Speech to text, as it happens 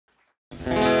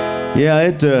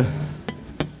Yeah,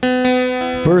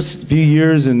 first few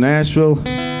years in Nashville,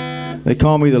 they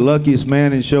call me the luckiest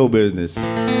man in show business.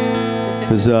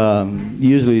 Because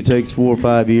usually it takes 4 or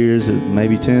 5 years, or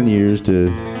maybe 10 years to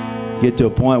get to a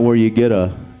point where you get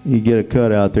a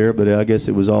cut out there. But I guess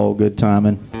it was all good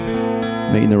timing,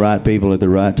 meeting the right people at the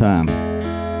right time.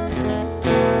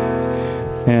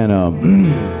 And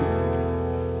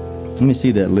let me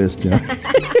see that list, John.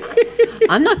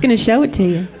 I'm not going to show it to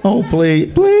you. Oh,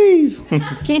 please, please.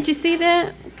 Can't you see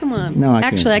that? Come on. No, I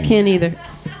Actually, can't. I can't either.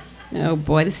 Oh,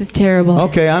 boy, this is terrible.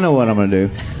 Okay, I know what I'm going to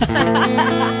do.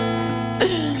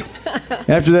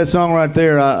 After that song right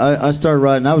there, I started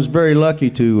writing. I was very lucky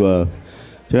to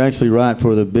actually write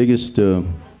for the biggest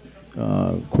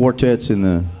quartets in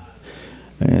the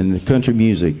country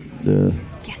music. The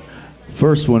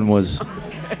first one was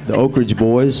the Oak Ridge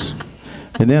Boys.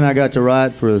 And then I got to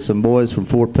write for some boys from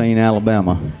Fort Payne,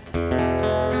 Alabama.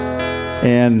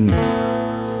 And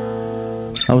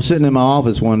I was sitting in my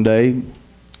office one day,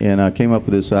 and I came up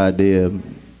with this idea,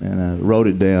 and I wrote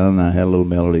it down, and I had a little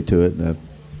melody to it. And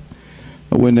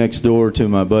I went next door to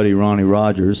my buddy Ronnie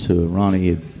Rogers, who Ronnie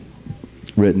had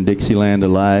written Dixieland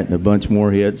Delight and a bunch more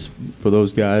hits for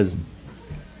those guys.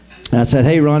 And I said,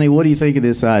 "Hey, Ronnie, what do you think of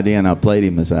this idea?" And I played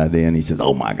him this idea, and he says,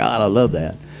 "Oh, my God, I love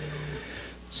that."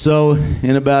 So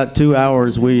in about 2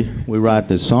 hours, we write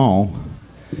this song.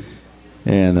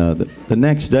 And the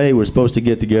next day, we're supposed to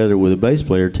get together with a bass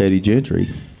player, Teddy Gentry.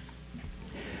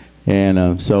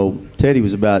 And so Teddy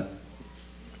was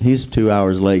he's 2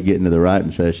 hours late getting to the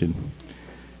writing session.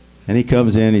 And he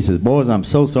comes in, he says, "Boys, I'm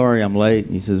so sorry I'm late."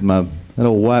 He says, that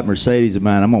old white Mercedes of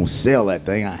mine, I'm going to sell that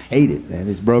thing. I hate it, man.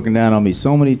 It's broken down on me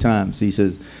so many times. He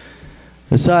says,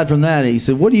 aside from that, he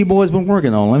said, "What have you boys been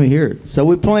working on? Let me hear it." So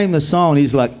we play him the song.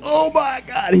 He's like, "Oh, my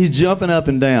God." He's jumping up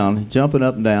and down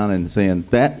and saying,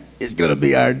 "That is going to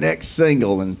be our next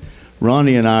single." And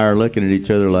Ronnie and I are looking at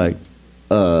each other like,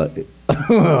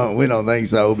 we don't think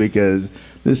so, because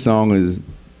this song is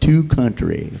too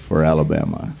country for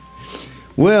Alabama.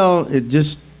 Well, it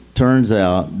just turns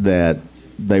out that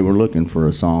they were looking for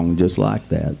a song just like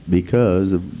that,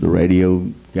 because the radio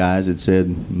guys had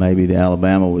said maybe the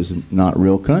Alabama was not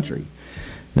real country.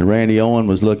 And Randy Owen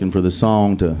was looking for the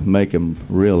song to make him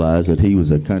realize that he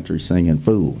was a country singing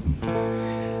fool.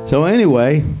 So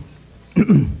anyway,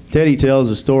 Teddy tells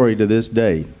a story to this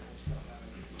day.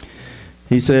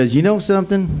 He says, "You know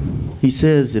something?" He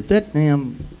says, "If that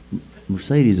damn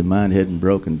Mercedes of mine hadn't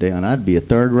broken down, I'd be a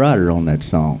third rider on that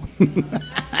song."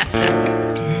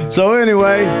 So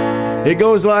anyway, it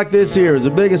goes like this here. It's the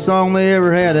biggest song they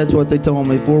ever had. That's what they told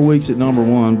me. 4 weeks at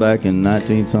 #1 back in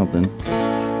 19-something.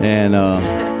 And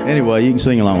anyway, you can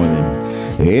sing along with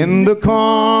me. In the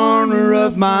corner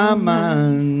of my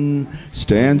mind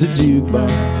stands a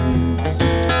jukebox,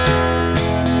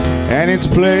 and it's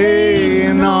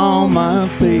playing all my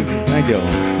favorite, thank you,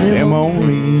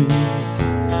 memories.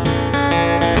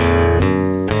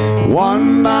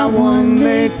 One by one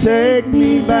they take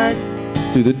me back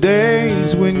to the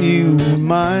days when you were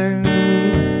mine,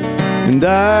 and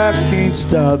I can't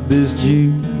stop this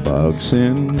jukebox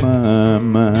in my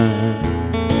mind.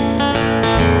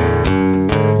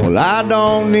 Well, I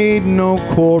don't need no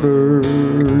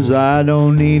quarters, I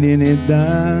don't need any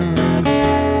dimes.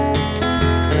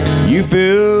 You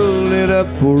filled it up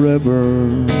forever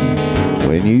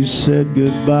when you said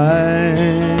goodbye.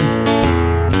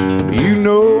 You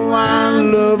know I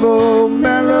love old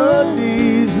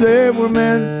melodies, they were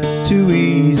meant to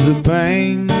ease the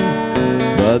pain,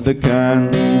 but the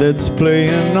kind that's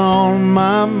playing on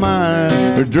my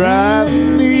mind are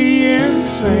driving me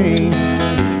insane.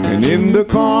 And in the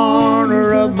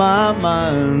corner of my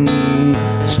mind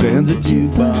stands a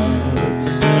jukebox,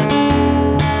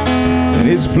 and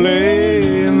it's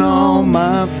playing all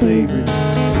my favorite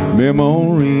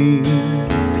memories.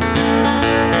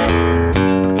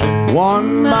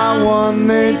 One by one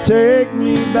they take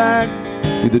me back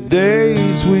to the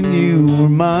days when you were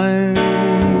mine,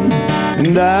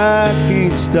 and I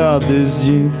can't stop this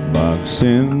jukebox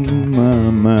in my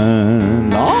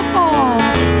mind. Oh!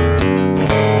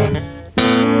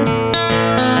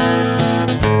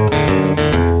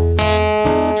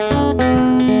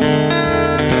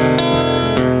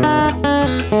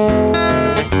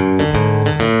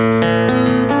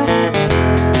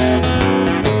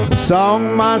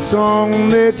 Song my song,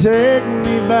 they take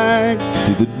me back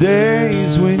to the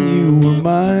days when you were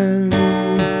mine,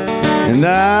 and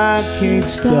I can't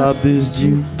stop this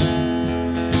jukebox.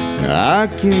 I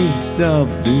can't stop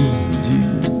this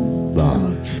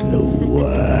jukebox. No,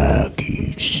 I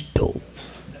can't stop.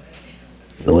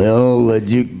 Well, the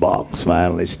jukebox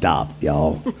finally stopped,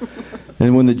 y'all.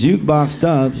 And when the jukebox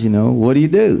stops, you know, what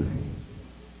do?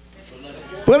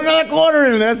 Put another quarter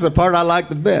in. That's the part I like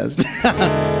the best.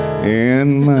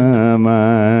 In my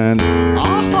mind.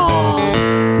 Oh!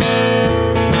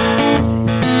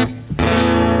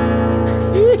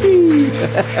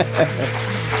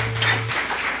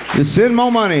 Just send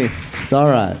more money. It's all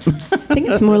right. I think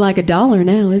it's more like $1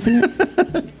 now, isn't it?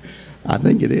 I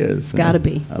think it is. It's got to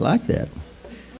be. I like that.